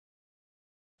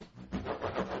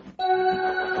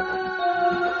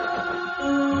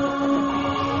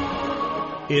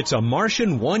It's a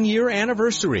Martian one-year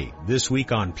anniversary this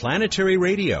week on Planetary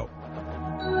Radio.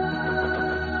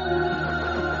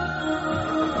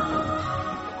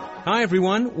 Hi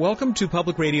everyone, welcome to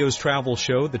Public Radio's travel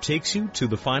show that takes you to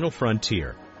the final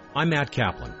frontier. I'm Matt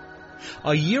Kaplan.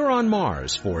 A year on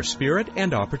Mars for Spirit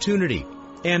and Opportunity.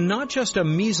 And not just a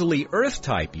measly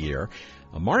Earth-type year,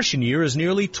 a Martian year is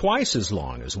nearly twice as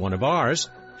long as one of ours.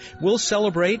 We'll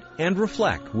celebrate and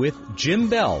reflect with Jim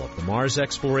Bell of the Mars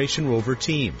Exploration Rover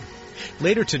team.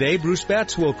 Later today, Bruce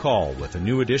Betts will call with a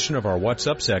new edition of our What's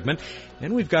Up segment,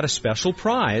 and we've got a special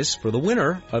prize for the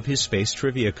winner of his space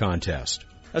trivia contest.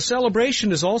 A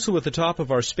celebration is also at the top of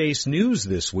our space news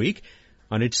this week.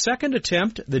 On its second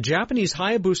attempt, the Japanese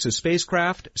Hayabusa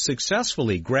spacecraft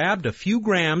successfully grabbed a few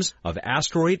grams of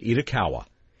asteroid Itokawa.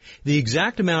 The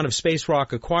exact amount of space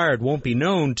rock acquired won't be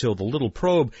known till the little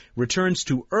probe returns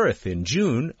to Earth in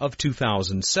June of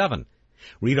 2007.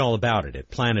 Read all about it at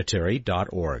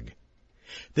planetary.org.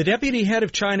 The deputy head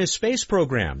of China's space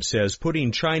program says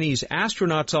putting Chinese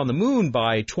astronauts on the moon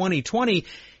by 2020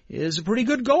 is a pretty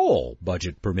good goal,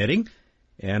 budget permitting.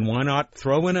 And why not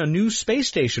throw in a new space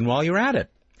station while you're at it?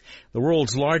 The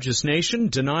world's largest nation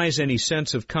denies any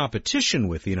sense of competition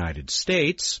with the United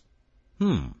States.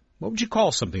 What would you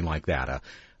call something like that?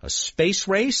 A space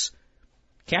race?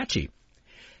 Catchy.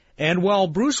 And while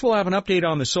Bruce will have an update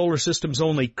on the solar system's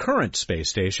only current space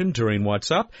station during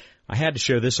What's Up, I had to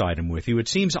share this item with you. It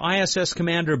seems ISS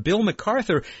Commander Bill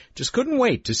MacArthur just couldn't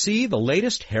wait to see the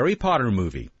latest Harry Potter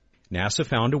movie. NASA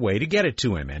found a way to get it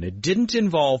to him, and it didn't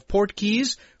involve port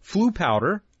keys, flue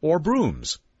powder, or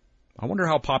brooms. I wonder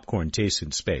how popcorn tastes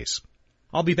in space.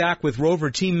 I'll be back with Rover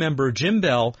team member Jim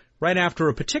Bell right after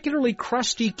a particularly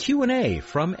crusty Q&A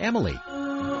from Emily.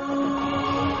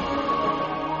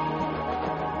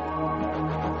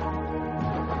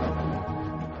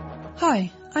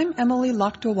 Hi, I'm Emily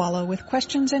Lakdawala with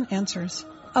questions and answers.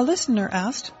 A listener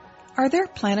asked, are there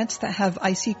planets that have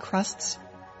icy crusts?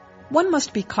 One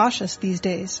must be cautious these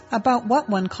days about what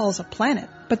one calls a planet,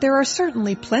 but there are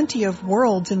certainly plenty of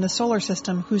worlds in the solar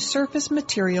system whose surface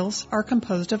materials are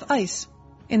composed of ice.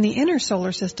 In the inner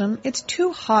solar system, it's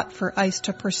too hot for ice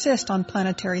to persist on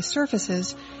planetary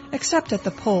surfaces, except at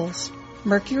the poles.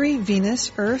 Mercury,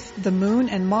 Venus, Earth, the Moon,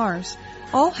 and Mars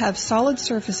all have solid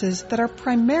surfaces that are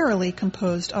primarily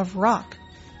composed of rock.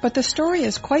 But the story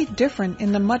is quite different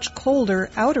in the much colder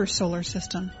outer solar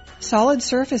system. Solid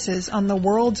surfaces on the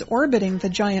worlds orbiting the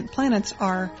giant planets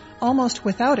are, almost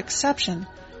without exception,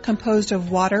 composed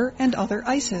of water and other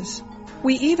ices.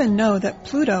 We even know that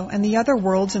Pluto and the other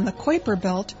worlds in the Kuiper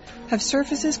Belt have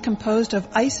surfaces composed of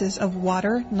ices of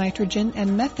water, nitrogen,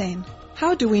 and methane.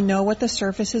 How do we know what the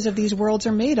surfaces of these worlds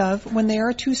are made of when they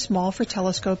are too small for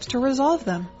telescopes to resolve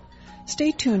them?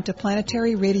 Stay tuned to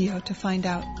Planetary Radio to find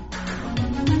out.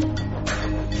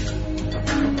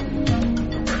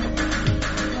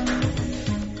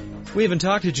 We haven't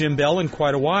talked to Jim Bell in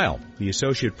quite a while. The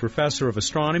Associate Professor of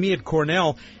Astronomy at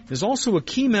Cornell is also a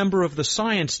key member of the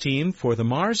science team for the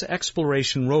Mars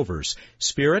Exploration Rovers,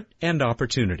 Spirit and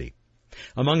Opportunity.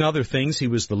 Among other things, he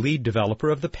was the lead developer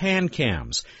of the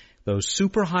PanCams, those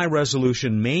super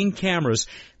high-resolution main cameras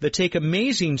that take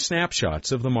amazing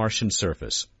snapshots of the Martian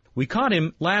surface. We caught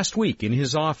him last week in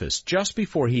his office just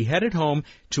before he headed home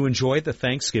to enjoy the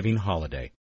Thanksgiving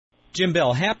holiday. Jim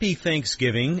Bell, happy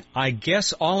Thanksgiving. I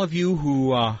guess all of you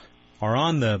who are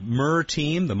on the MER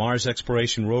team, the Mars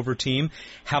Exploration Rover team,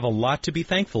 have a lot to be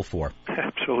thankful for.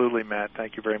 Absolutely, Matt.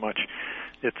 Thank you very much.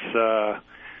 It's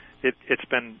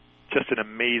been just an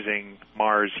amazing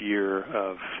Mars year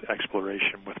of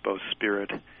exploration with both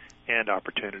Spirit and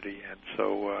Opportunity, and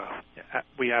so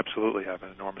we absolutely have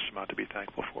an enormous amount to be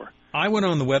thankful for. I went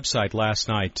on the website last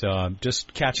night,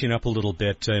 just catching up a little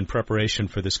bit in preparation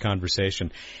for this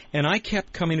conversation, and I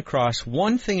kept coming across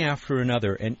one thing after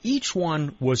another, and each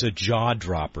one was a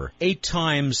jaw-dropper. 8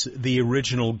 times the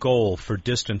original goal for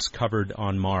distance covered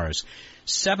on Mars,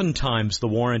 7 times the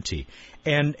warranty.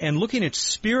 And looking at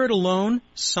Spirit alone,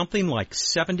 something like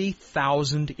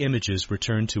 70,000 images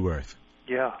returned to Earth.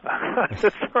 Yeah,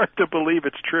 it's hard to believe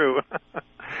it's true.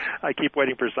 I keep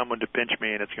waiting for someone to pinch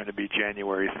me, and it's going to be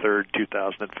January 3rd,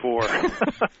 2004.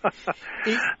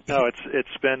 No,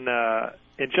 it's been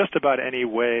in just about any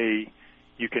way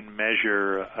you can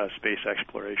measure a space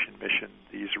exploration mission.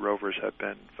 These rovers have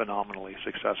been phenomenally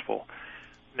successful.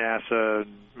 NASA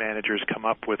managers come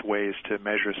up with ways to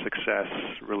measure success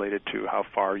related to how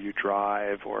far you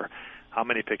drive or how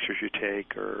many pictures you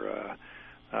take or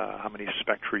how many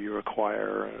spectra you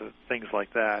acquire, things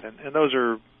like that. And those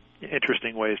are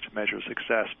interesting ways to measure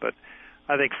success. But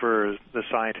I think for the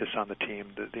scientists on the team,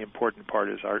 the important part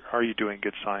is, are you doing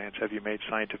good science? Have you made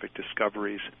scientific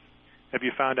discoveries? Have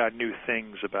you found out new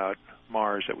things about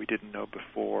Mars that we didn't know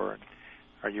before? And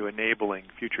are you enabling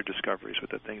future discoveries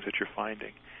with the things that you're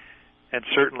finding? And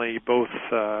certainly both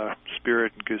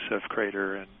Spirit and Gusev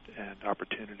Crater and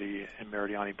Opportunity and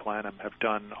Meridiani Planum have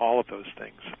done all of those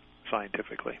things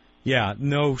scientifically. Yeah,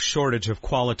 no shortage of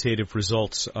qualitative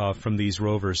results from these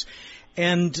rovers.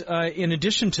 And in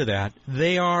addition to that,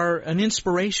 they are an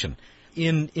inspiration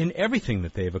in everything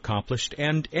that they've accomplished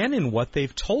and in what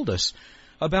they've told us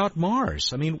about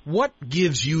Mars. I mean, what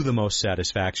gives you the most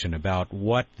satisfaction about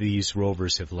what these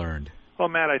rovers have learned? Well,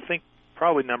 Matt, I think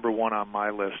probably number one on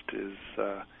my list is,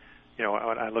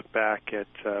 when I look back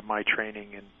at my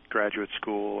training in graduate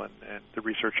school and the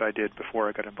research I did before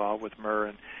I got involved with MER,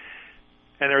 and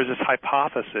there was this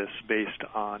hypothesis based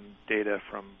on data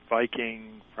from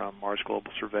Viking, from Mars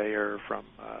Global Surveyor, from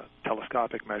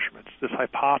telescopic measurements, this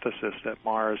hypothesis that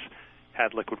Mars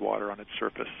had liquid water on its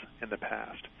surface in the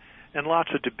past. And lots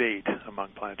of debate among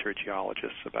planetary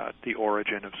geologists about the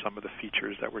origin of some of the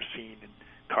features that were seen and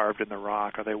carved in the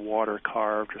rock. Are they water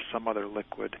carved or some other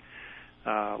liquid?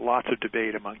 Lots of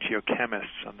debate among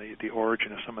geochemists on the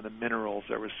origin of some of the minerals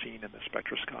that were seen in the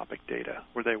spectroscopic data.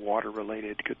 Were they water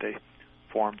related? Could they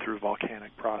form through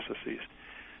volcanic processes?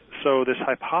 So this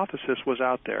hypothesis was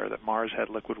out there that Mars had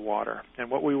liquid water. And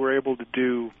what we were able to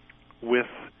do with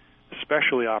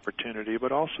especially Opportunity,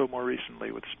 but also more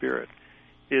recently with Spirit,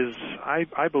 is,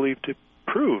 I believe, to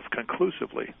prove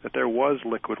conclusively that there was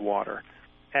liquid water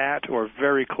at or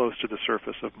very close to the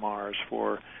surface of Mars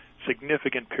for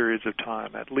significant periods of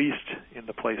time, at least in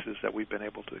the places that we've been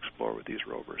able to explore with these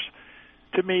rovers.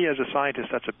 To me, as a scientist,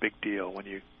 that's a big deal when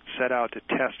you set out to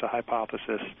test a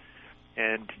hypothesis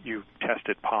and you test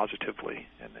it positively.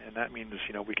 And that means,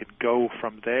 we could go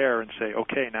from there and say,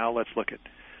 okay, now let's look at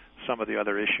some of the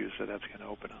other issues that's going to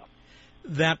open up.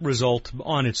 That result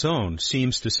on its own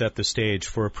seems to set the stage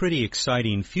for a pretty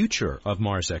exciting future of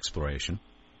Mars exploration.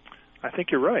 I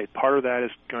think you're right. Part of that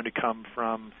is going to come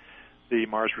from the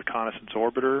Mars Reconnaissance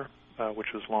Orbiter, which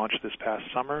was launched this past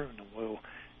summer, and we'll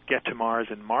get to Mars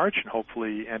in March and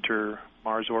hopefully enter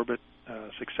Mars orbit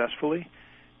successfully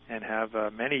and have a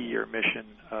many-year mission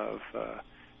of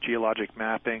geologic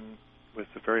mapping with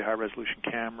a very high-resolution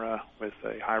camera, with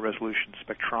a high-resolution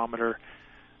spectrometer,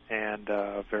 and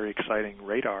a very exciting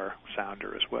radar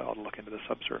sounder as well to look into the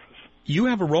subsurface. You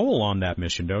have a role on that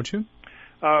mission, don't you?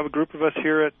 A group of us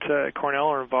here at Cornell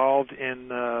are involved in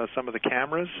some of the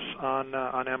cameras on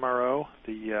MRO,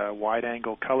 the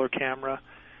wide-angle color camera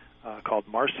called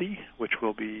MARCI, which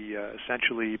will be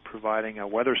essentially providing a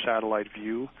weather satellite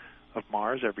view of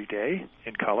Mars every day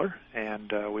in color.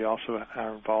 And we also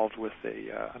are involved with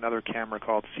another camera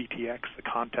called CTX, the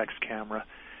context camera,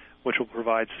 which will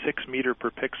provide 6 meter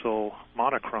per pixel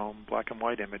monochrome black and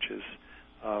white images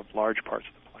of large parts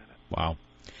of the planet. Wow.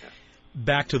 Yeah.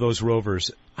 Back to those rovers,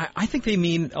 I think they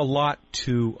mean a lot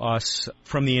to us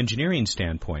from the engineering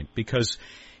standpoint, because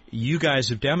you guys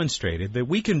have demonstrated that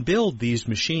we can build these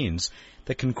machines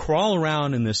that can crawl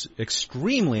around in this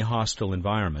extremely hostile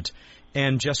environment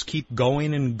and just keep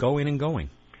going and going and going.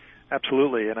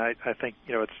 Absolutely, and I think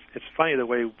it's funny the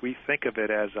way we think of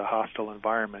it as a hostile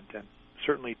environment, and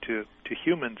certainly to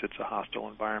humans it's a hostile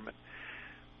environment.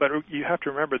 But you have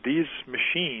to remember, these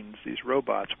machines, these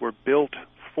robots, were built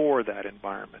for that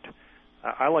environment.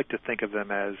 I like to think of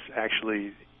them as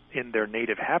actually in their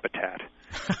native habitat.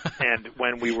 And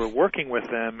when we were working with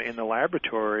them in the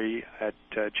laboratory at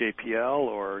JPL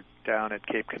or down at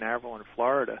Cape Canaveral in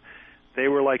Florida, they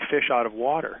were like fish out of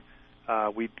water.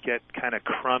 We'd get kind of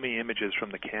crummy images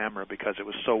from the camera because it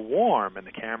was so warm, and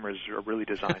the cameras are really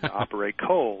designed to operate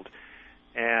cold.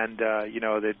 And,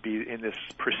 they'd be in this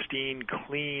pristine,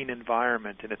 clean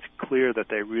environment, and it's clear that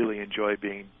they really enjoy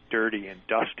being dirty and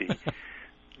dusty.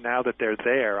 Now that they're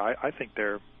there, I think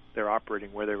they're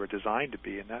operating where they were designed to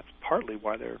be, and that's partly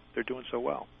why they're doing so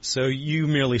well. So you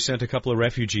merely sent a couple of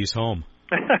refugees home.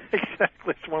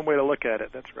 Exactly. It's one way to look at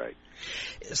it. That's right.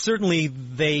 Certainly,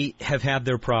 they have had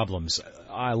their problems.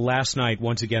 Last night,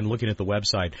 once again, looking at the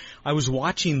website, I was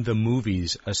watching the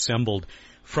movies assembled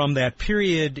from that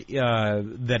period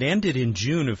that ended in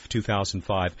June of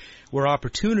 2005, where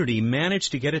Opportunity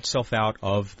managed to get itself out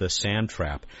of the sand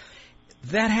trap.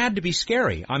 That had to be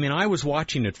scary. I mean, I was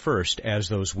watching it first as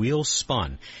those wheels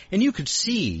spun. And you could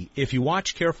see, if you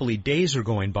watch carefully, days are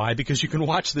going by because you can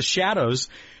watch the shadows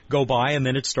go by and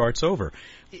then it starts over.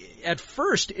 At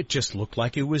first, it just looked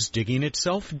like it was digging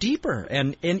itself deeper.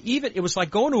 And even, it was like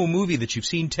going to a movie that you've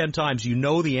seen 10 times. You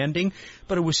know the ending,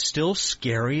 but it was still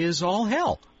scary as all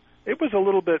hell. It was a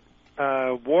little bit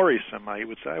worrisome. I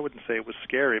wouldn't say it was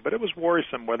scary, but it was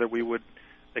worrisome whether we would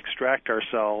extract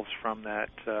ourselves from that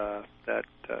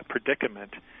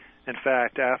predicament. In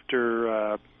fact,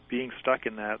 after being stuck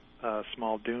in that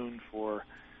small dune for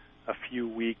a few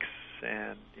weeks,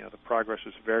 and the progress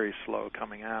was very slow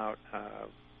coming out,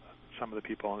 some of the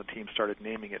people on the team started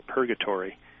naming it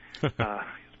purgatory. We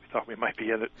thought we might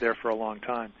be there for a long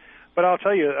time. But I'll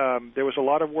tell you, there was a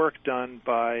lot of work done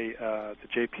by the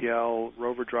JPL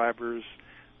rover drivers,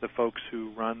 the folks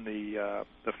who run the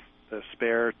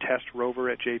spare test rover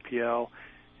at JPL,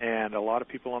 and a lot of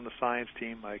people on the science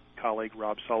team. My colleague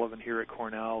Rob Sullivan here at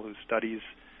Cornell, who studies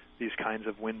these kinds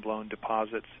of windblown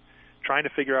deposits, trying to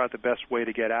figure out the best way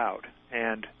to get out.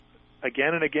 And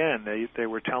again, they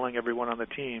were telling everyone on the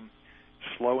team,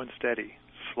 slow and steady,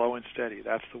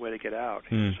 that's the way to get out.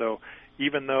 So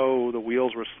even though the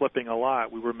wheels were slipping a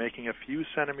lot, we were making a few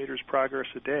centimeters progress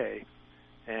a day,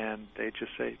 and they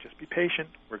just say, just be patient,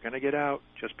 we're going to get out,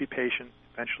 just be patient.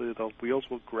 Eventually the wheels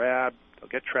will grab, they'll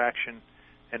get traction,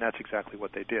 and that's exactly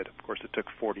what they did. Of course, it took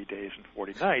 40 days and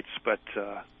 40 nights, but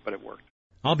it worked.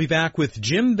 I'll be back with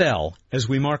Jim Bell as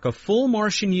we mark a full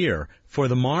Martian year for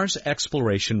the Mars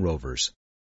exploration rovers.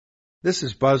 This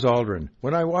is Buzz Aldrin.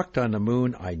 When I walked on the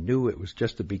moon, I knew it was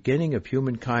just the beginning of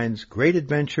humankind's great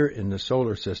adventure in the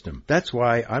solar system. That's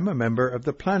why I'm a member of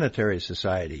the Planetary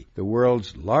Society, the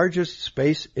world's largest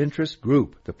space interest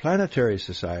group. The Planetary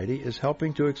Society is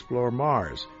helping to explore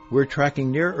Mars. We're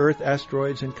tracking near-Earth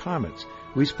asteroids and comets.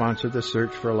 We sponsor the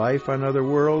search for life on other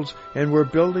worlds, and we're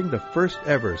building the first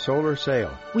ever solar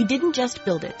sail. We didn't just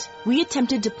build it. We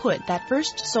attempted to put that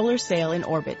first solar sail in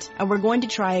orbit, and we're going to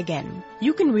try again.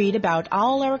 You can read about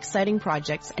all our exciting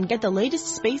projects and get the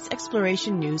latest space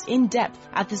exploration news in depth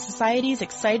at the Society's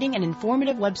exciting and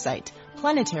informative website,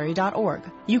 planetary.org.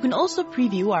 You can also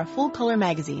preview our full-color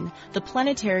magazine, The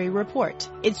Planetary Report.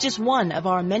 It's just one of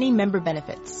our many member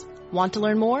benefits. Want to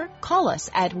learn more? Call us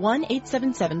at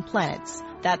 1-877-PLANETS.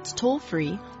 That's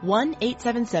toll-free,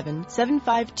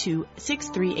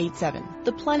 1-877-752-6387.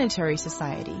 The Planetary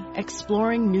Society,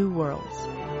 exploring new worlds.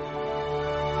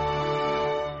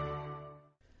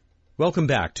 Welcome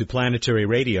back to Planetary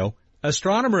Radio.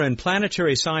 Astronomer and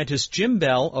planetary scientist Jim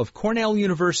Bell of Cornell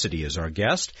University is our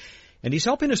guest, and he's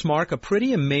helping us mark a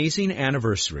pretty amazing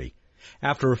anniversary.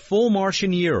 After a full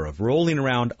Martian year of rolling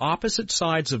around opposite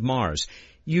sides of Mars,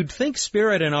 you'd think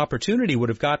Spirit and Opportunity would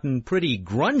have gotten pretty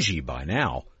grungy by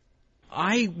now.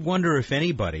 I wonder if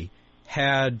anybody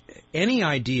had any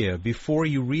idea before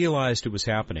you realized it was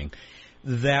happening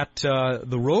that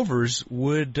the rovers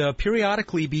would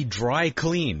periodically be dry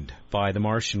cleaned by the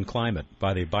Martian climate,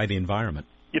 by the environment.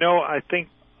 I think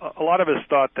a lot of us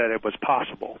thought that it was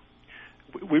possible.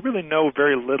 We really know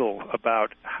very little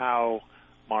about how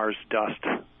Mars dust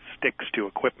sticks to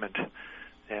equipment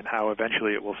and how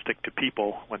eventually it will stick to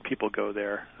people when people go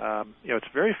there. It's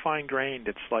very fine-grained.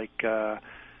 It's like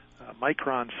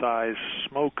micron-sized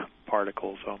smoke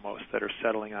particles almost that are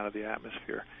settling out of the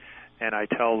atmosphere. And I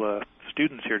tell the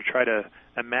students here to try to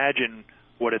imagine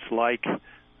what it's like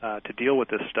to deal with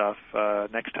this stuff.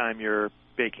 Next time you're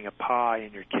baking a pie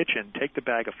in your kitchen, take the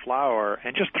bag of flour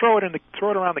and just throw it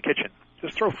around the kitchen.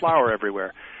 Just throw flour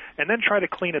everywhere, and then try to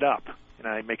clean it up. And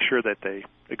I make sure that they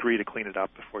agree to clean it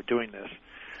up before doing this.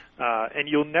 And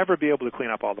you'll never be able to clean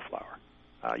up all the flour.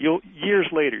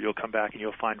 Years later, you'll come back and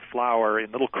you'll find flour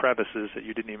in little crevices that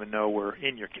you didn't even know were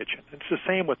in your kitchen. It's the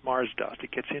same with Mars dust. It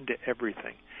gets into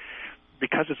everything.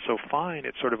 Because it's so fine,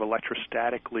 it sort of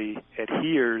electrostatically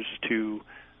adheres to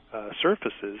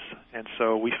surfaces. And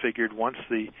so we figured once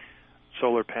the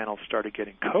solar panels started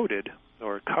getting coated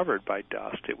or covered by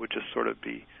dust, it would just sort of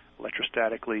be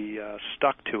electrostatically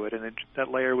stuck to it, and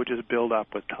that layer would just build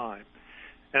up with time.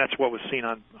 And that's what was seen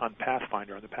on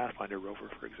Pathfinder, on the Pathfinder rover,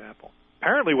 for example.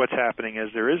 Apparently what's happening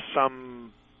is there is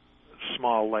some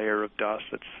small layer of dust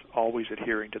that's always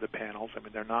adhering to the panels. I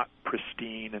mean, they're not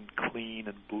pristine and clean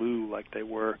and blue like they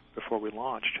were before we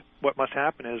launched. What must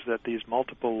happen is that these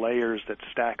multiple layers that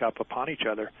stack up upon each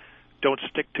other don't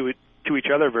stick to each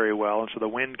other very well, and so the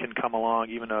wind can come along,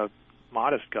 even a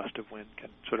modest gust of wind can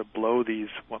sort of blow these,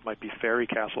 what might be fairy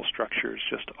castle structures,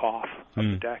 just off of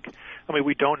the deck. I mean,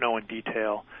 we don't know in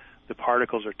detail. The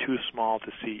particles are too small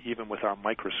to see even with our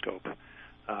microscope.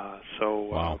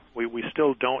 We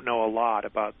still don't know a lot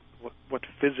about what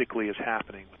physically is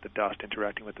happening with the dust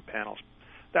interacting with the panels.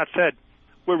 That said,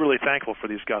 we're really thankful for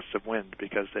these gusts of wind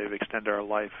because they've extended our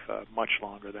life much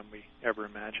longer than we ever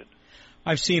imagined.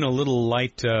 I've seen a little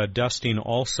light dusting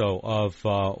also of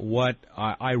what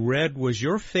I read was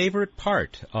your favorite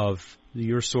part of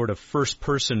your sort of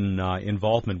first-person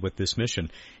involvement with this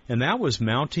mission, and that was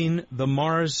mounting the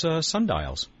Mars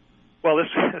sundials. Well,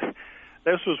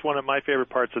 this was one of my favorite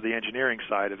parts of the engineering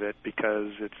side of it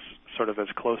because it's sort of as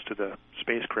close to the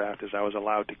spacecraft as I was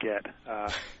allowed to get.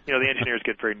 The engineers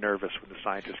get very nervous when the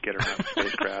scientists get around the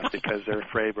spacecraft because they're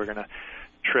afraid we're going to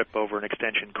trip over an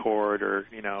extension cord or,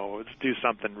 do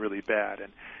something really bad.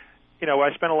 And,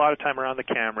 I spent a lot of time around the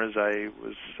cameras. I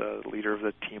was leader of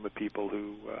the team of people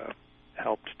who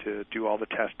helped to do all the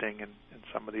testing and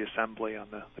some of the assembly on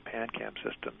the PanCam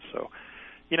system. So,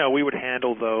 we would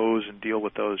handle those and deal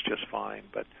with those just fine.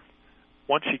 But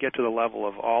once you get to the level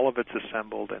of all of it's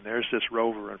assembled and there's this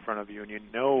rover in front of you and you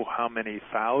know how many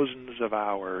thousands of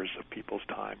hours of people's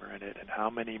time are in it and how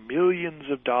many millions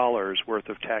of dollars worth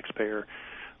of taxpayer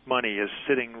money is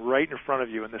sitting right in front of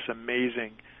you in this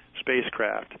amazing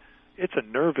spacecraft, it's a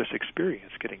nervous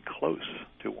experience getting close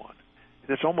to one.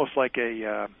 It's almost like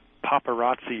a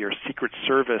paparazzi or Secret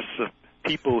Service of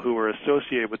people who are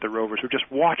associated with the rovers who are just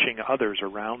watching others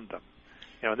around them.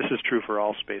 This is true for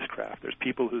all spacecraft. There's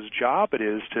people whose job it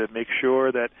is to make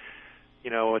sure that,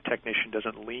 a technician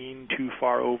doesn't lean too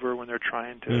far over when they're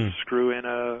trying to screw in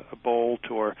a bolt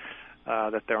or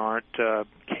that there aren't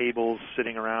cables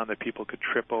sitting around that people could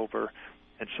trip over.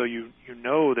 And so you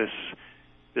know this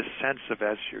sense of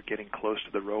as you're getting close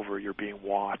to the rover, you're being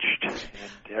watched, and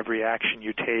every action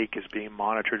you take is being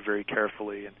monitored very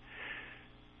carefully. And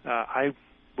I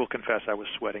will confess I was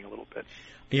sweating a little bit.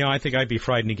 I think I'd be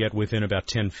frightened to get within about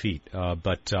 10 feet,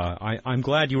 but I'm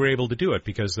glad you were able to do it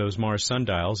because those Mars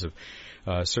sundials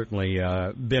have certainly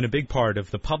been a big part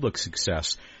of the public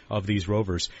success of these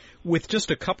rovers. With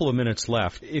just a couple of minutes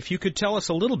left, if you could tell us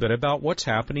a little bit about what's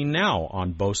happening now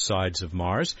on both sides of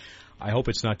Mars. I hope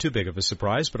it's not too big of a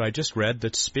surprise, but I just read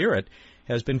that Spirit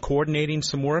has been coordinating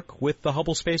some work with the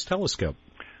Hubble Space Telescope.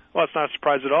 Well, it's not a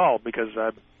surprise at all because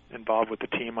I'm involved with the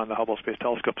team on the Hubble Space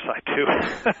Telescope side,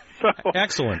 too. So,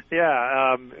 excellent.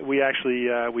 Yeah, we actually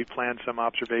we planned some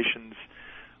observations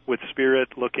with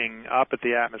Spirit looking up at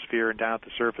the atmosphere and down at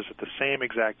the surface at the same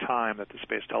exact time that the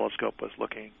Space Telescope was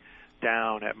looking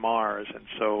down at Mars. And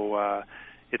so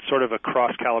it's sort of a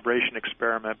cross-calibration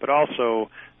experiment, but also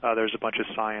there's a bunch of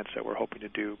science that we're hoping to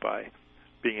do by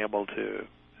being able to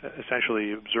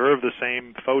essentially observe the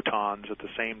same photons at the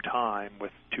same time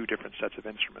with two different sets of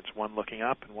instruments, one looking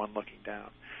up and one looking down.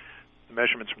 The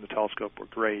measurements from the telescope were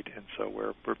great, and so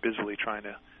we're busily trying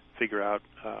to figure out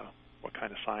what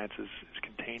kind of science is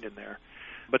contained in there.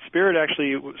 But Spirit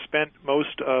actually spent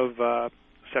most of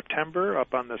September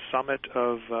up on the summit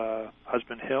of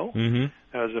Husband Hill. Mm-hmm.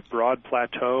 There's a broad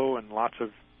plateau and lots of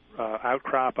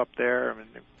outcrop up there.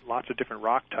 Lots of different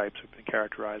rock types have been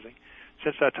characterizing.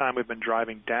 Since that time, we've been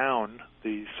driving down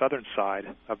the southern side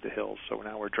of the hills. So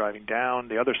now we're driving down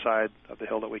the other side of the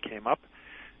hill that we came up,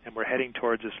 and we're heading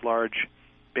towards this large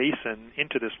basin,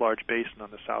 into this large basin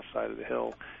on the south side of the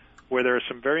hill, where there are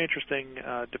some very interesting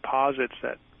deposits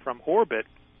that, from orbit,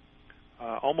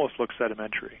 almost look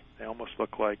sedimentary. They almost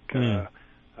look like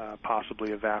possibly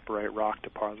evaporite rock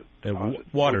deposit. Water we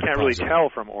can't deposit. really tell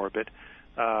from orbit.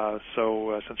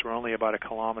 So since we're only about a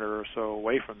kilometer or so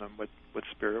away from them with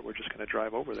Spirit, we're just going to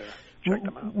drive over there, check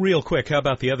them out. Real quick, how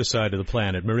about the other side of the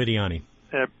planet, Meridiani?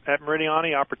 At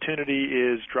Meridiani, Opportunity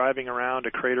is driving around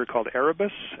a crater called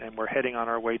Erebus, and we're heading on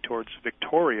our way towards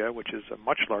Victoria, which is a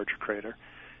much larger crater.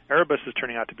 Erebus is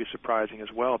turning out to be surprising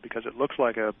as well because it looks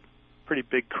like a pretty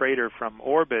big crater from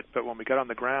orbit, but when we got on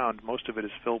the ground, most of it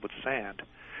is filled with sand.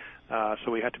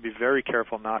 So we had to be very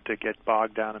careful not to get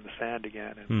bogged down in the sand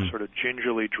again, and sort of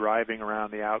gingerly driving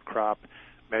around the outcrop,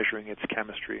 measuring its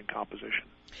chemistry and composition.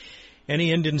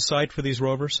 Any end in sight for these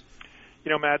rovers?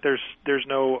 Matt, there's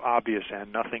no obvious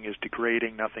end. Nothing is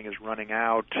degrading. Nothing is running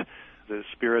out. The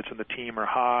spirits and the team are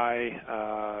high.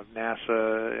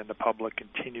 NASA and the public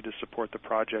continue to support the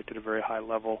project at a very high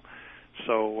level.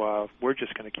 So we're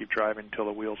just going to keep driving until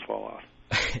the wheels fall off.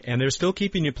 And they're still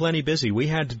keeping you plenty busy. We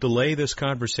had to delay this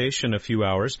conversation a few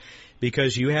hours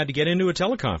because you had to get into a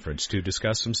teleconference to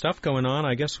discuss some stuff going on,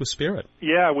 I guess, with Spirit.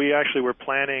 Yeah, we actually were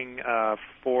planning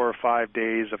 4 or 5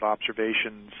 days of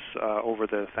observations over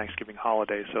the Thanksgiving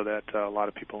holiday so that a lot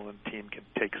of people in the team can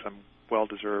take some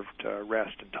well-deserved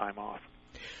rest and time off.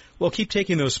 Well, keep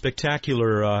taking those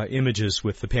spectacular images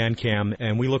with the PanCam,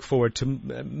 and we look forward to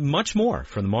much more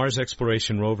from the Mars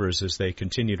exploration rovers as they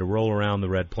continue to roll around the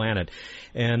red planet.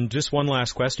 And just one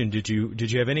last question: Did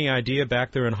you have any idea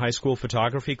back there in high school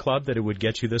photography club that it would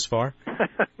get you this far?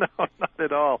 No, not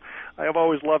at all. I have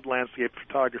always loved landscape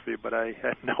photography, but I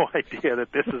had no idea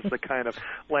that this is the kind of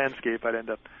landscape I'd end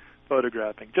up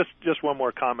photographing. Just one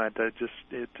more comment to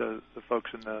the folks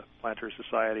in the Planetary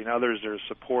Society and others that are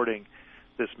supporting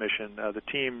this mission. The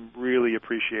team really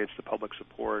appreciates the public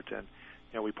support, and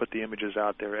we put the images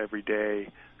out there every day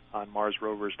on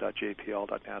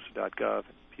marsrovers.jpl.nasa.gov.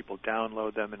 People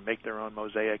download them and make their own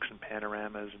mosaics and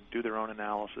panoramas and do their own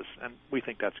analysis, and we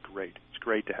think that's great. It's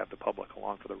great to have the public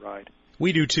along for the ride.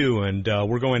 We do too, and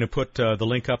we're going to put the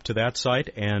link up to that site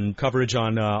and coverage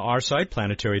on our site,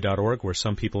 planetary.org, where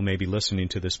some people may be listening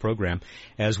to this program,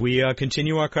 as we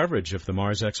continue our coverage of the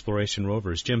Mars exploration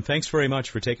rovers. Jim, thanks very much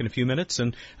for taking a few minutes,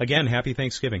 and again, happy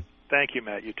Thanksgiving. Thank you,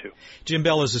 Matt. You too. Jim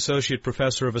Bell is Associate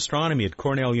Professor of Astronomy at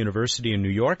Cornell University in New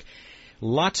York.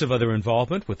 Lots of other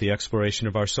involvement with the exploration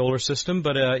of our solar system,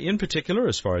 but in particular,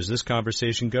 as far as this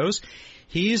conversation goes,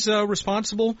 he's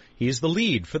responsible, he's the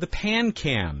lead for the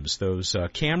PanCams, those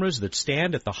cameras that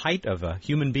stand at the height of a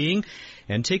human being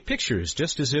and take pictures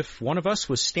just as if one of us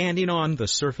was standing on the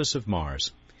surface of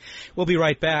Mars. We'll be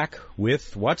right back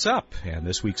with What's Up and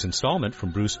this week's installment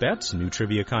from Bruce Betts, a new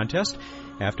trivia contest,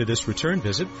 after this return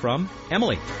visit from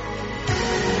Emily.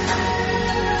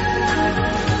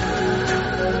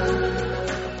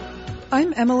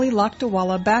 I'm Emily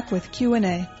Lakdawalla, back with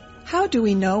Q&A. How do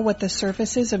we know what the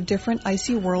surfaces of different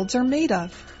icy worlds are made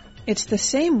of? It's the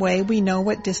same way we know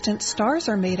what distant stars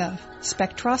are made of,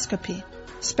 spectroscopy.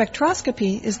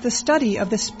 Spectroscopy is the study of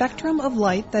the spectrum of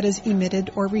light that is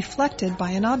emitted or reflected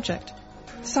by an object.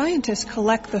 Scientists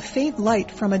collect the faint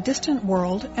light from a distant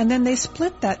world, and then they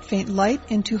split that faint light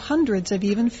into hundreds of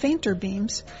even fainter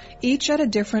beams, each at a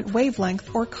different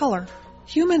wavelength or color.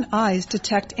 Human eyes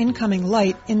detect incoming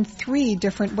light in 3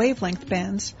 different wavelength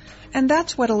bands, and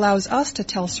that's what allows us to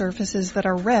tell surfaces that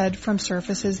are red from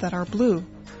surfaces that are blue.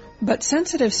 But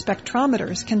sensitive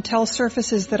spectrometers can tell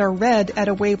surfaces that are red at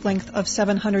a wavelength of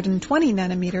 720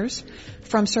 nanometers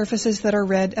from surfaces that are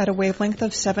red at a wavelength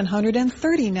of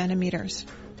 730 nanometers.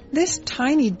 This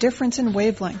tiny difference in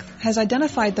wavelength has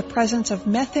identified the presence of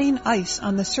methane ice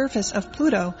on the surface of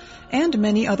Pluto and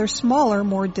many other smaller,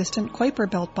 more distant Kuiper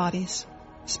Belt bodies.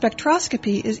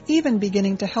 Spectroscopy is even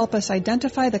beginning to help us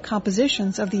identify the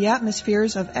compositions of the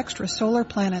atmospheres of extrasolar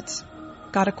planets.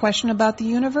 Got a question about the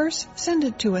universe? Send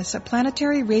it to us at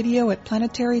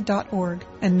planetaryradio@planetary.org.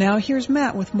 And now here's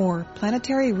Matt with more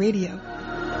Planetary Radio.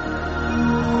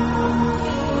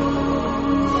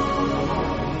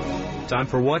 Time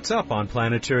for What's Up on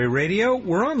Planetary Radio.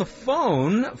 We're on the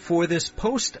phone for this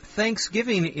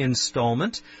post-Thanksgiving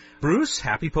installment. Bruce,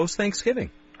 happy post-Thanksgiving.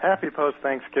 Happy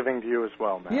post-Thanksgiving to you as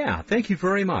well, Matt. Yeah, thank you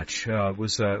very much. It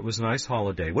was a nice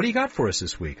holiday. What do you got for us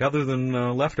this week, other than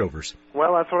leftovers?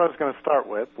 Well, that's what I was going to start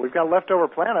with. We've got leftover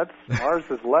planets. Mars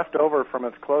is left over from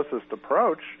its closest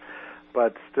approach,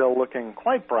 but still looking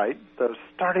quite bright, though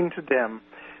starting to dim.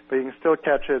 But you can still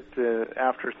catch it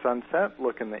after sunset.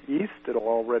 Look in the east, it'll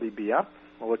already be up,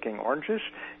 looking orangish.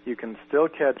 You can still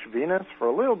catch Venus for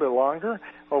a little bit longer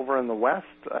over in the west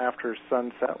after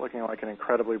sunset, looking like an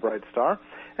incredibly bright star.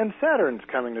 And Saturn's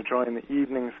coming to join the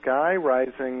evening sky,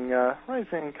 rising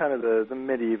kind of the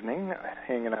mid-evening,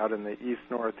 hanging out in the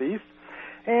east-northeast.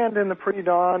 And in the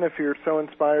pre-dawn, if you're so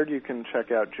inspired, you can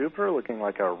check out Jupiter, looking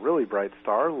like a really bright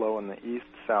star, low in the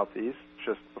east-southeast,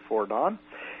 just before dawn.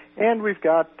 And we've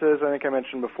got, as I think I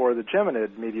mentioned before, the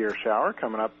Geminid meteor shower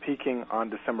coming up, peaking on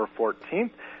December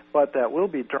 14th, but that will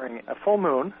be during a full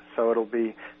moon, so it'll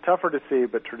be tougher to see,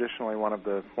 but traditionally one of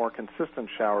the more consistent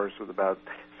showers with about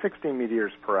 60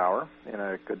 meteors per hour in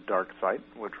a good dark site,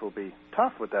 which will be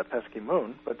tough with that pesky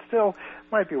moon, but still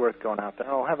might be worth going out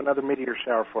there. I'll have another meteor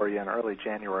shower for you in early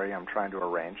January. I'm trying to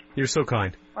arrange. You're so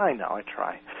kind. I know, I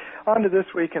try. On to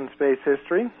this week in space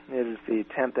history. It is the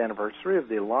 10th anniversary of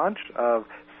the launch of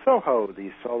SOHO,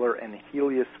 the Solar and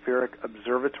Heliospheric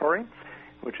Observatory,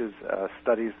 which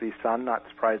studies the sun, not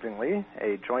surprisingly,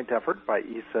 a joint effort by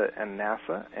ESA and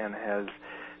NASA, and has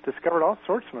discovered all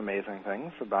sorts of amazing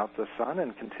things about the sun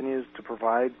and continues to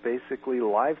provide basically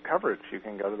live coverage. You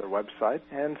can go to their website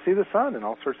and see the sun in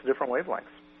all sorts of different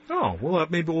wavelengths. Oh, well,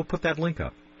 maybe we'll put that link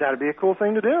up. That'd be a cool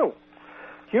thing to do.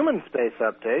 Human space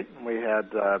update. We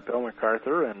had Bill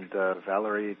MacArthur and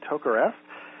Valery Tokarev.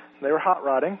 They were hot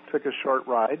rodding, took a short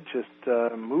ride, just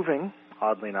moving,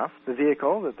 oddly enough. The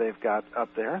vehicle that they've got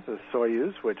up there, the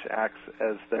Soyuz, which acts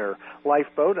as their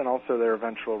lifeboat and also their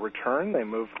eventual return. They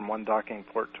moved from one docking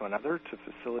port to another to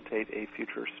facilitate a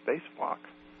future spacewalk,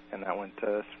 and that went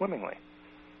swimmingly.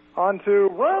 On to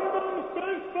Random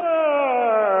Space Fact!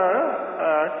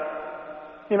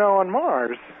 On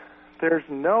Mars, there's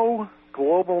no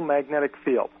global magnetic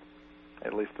field,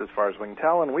 at least as far as we can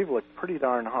tell, and we've looked pretty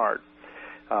darn hard.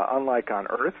 Unlike on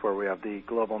Earth, where we have the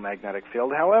global magnetic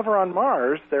field. However, on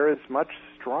Mars, there is much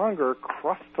stronger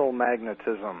crustal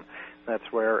magnetism. That's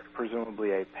where,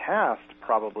 presumably, a past,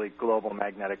 probably global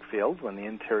magnetic field, when the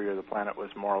interior of the planet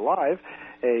was more alive,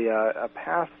 a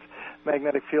past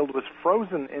magnetic field was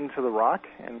frozen into the rock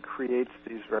and creates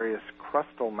these various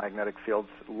crustal magnetic fields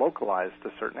localized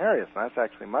to certain areas. And that's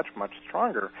actually much, much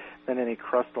stronger than any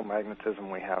crustal magnetism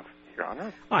we have here on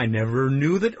Earth. I never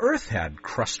knew that Earth had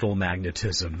crustal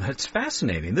magnetism. That's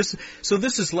fascinating. This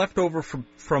is left over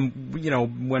from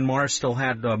when Mars still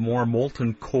had a more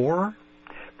molten core?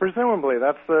 Presumably.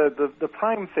 That's the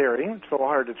prime theory. It's a little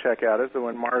hard to check out, is that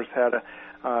when Mars had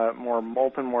a more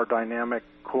molten, more dynamic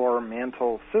core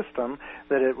mantle system,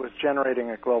 that it was generating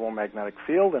a global magnetic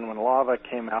field, and when lava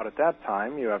came out at that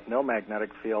time, you have no magnetic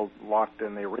field locked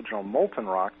in the original molten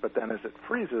rock, but then as it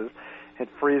freezes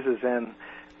in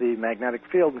the magnetic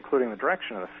field, including the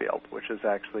direction of the field, which is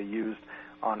actually used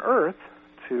on Earth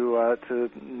to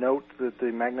note that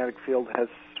the magnetic field has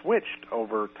switched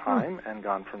over time and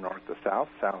gone from north to south,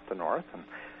 south to north, and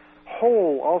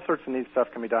all sorts of neat stuff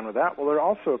can be done with that. Well, there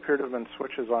also appear to have been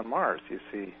switches on Mars. You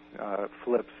see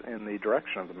flips in the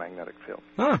direction of the magnetic field.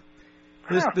 Huh.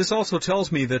 This also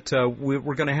tells me that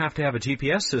we're going to have a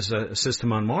GPS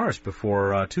system on Mars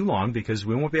before too long, because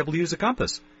we won't be able to use a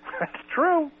compass. It's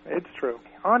true. It's true.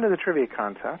 On to the trivia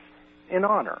contest. In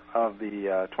honor of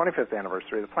the 25th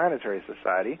anniversary of the Planetary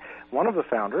Society, one of the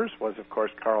founders was, of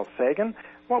course, Carl Sagan.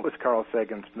 What was Carl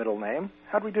Sagan's middle name?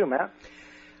 How'd we do, Matt?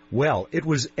 Well, it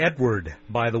was Edward,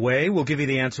 by the way. We'll give you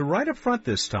the answer right up front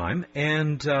this time.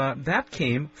 And that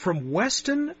came from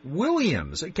Weston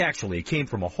Williams. Actually, it came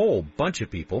from a whole bunch of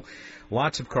people.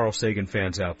 Lots of Carl Sagan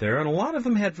fans out there. And a lot of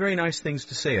them had very nice things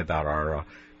to say about our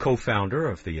co-founder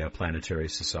of the Planetary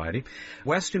Society.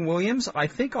 Weston Williams, I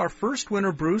think our first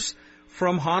winner, Bruce,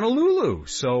 from Honolulu.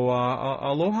 So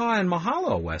aloha and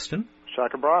mahalo, Weston.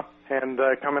 Shaka bra. And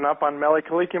coming up on Mele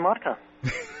Kalikimaka.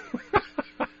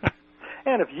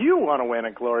 And if you want to win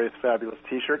a Glorious Fabulous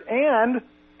T-shirt, and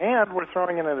we're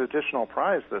throwing in an additional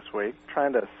prize this week,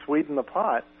 trying to sweeten the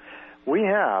pot, we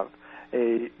have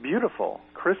a beautiful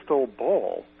crystal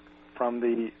bowl from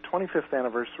the 25th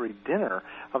anniversary dinner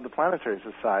of the Planetary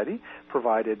Society,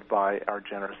 provided by our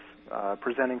generous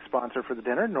presenting sponsor for the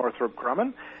dinner, Northrop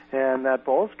Grumman, and that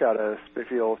bowl's got a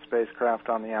spiffy spacecraft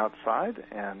on the outside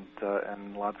and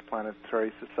lots of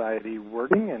Planetary Society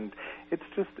wording, and it's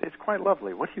quite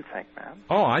lovely. What do you think, man?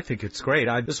 Oh, I think it's great.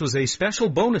 This was a special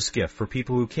bonus gift for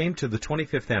people who came to the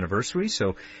 25th anniversary,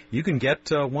 so you can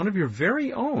get one of your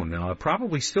very own,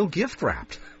 probably still gift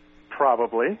wrapped.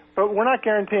 Probably, but we're not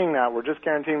guaranteeing that. We're just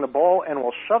guaranteeing the bowl, and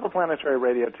we'll shove a Planetary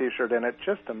Radio T-shirt in it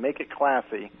just to make it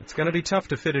classy. It's going to be tough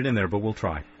to fit it in there, but we'll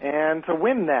try. And to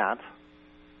win that,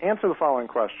 answer the following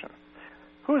question.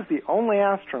 Who is the only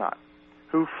astronaut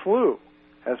who flew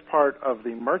as part of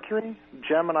the Mercury,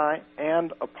 Gemini,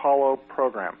 and Apollo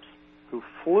programs? Who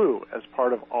flew as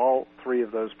part of all three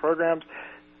of those programs?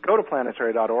 Go to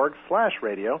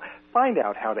planetary.org/radio, find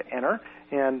out how to enter,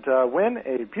 and win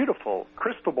a beautiful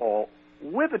crystal bowl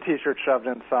with a T-shirt shoved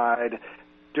inside.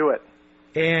 Do it.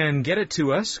 And get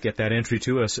that entry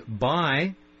to us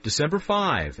by December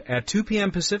 5 at 2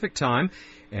 p.m. Pacific time,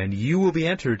 and you will be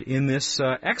entered in this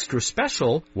extra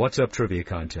special What's Up Trivia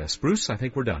Contest. Bruce, I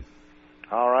think we're done.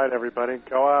 All right, everybody.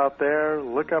 Go out there,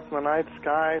 look up in the night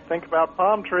sky, think about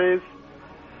palm trees.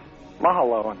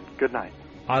 Mahalo, and good night.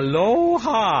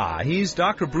 Aloha! He's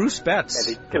Dr. Bruce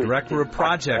Betts, the Director of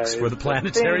Projects for the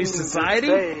Planetary Society.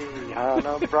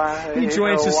 He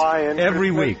joins us every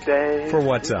week for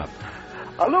What's Up.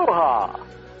 Aloha!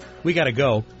 We gotta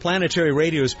go. Planetary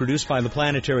Radio is produced by the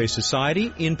Planetary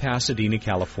Society in Pasadena,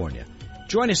 California.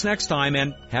 Join us next time,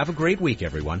 and have a great week,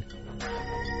 everyone.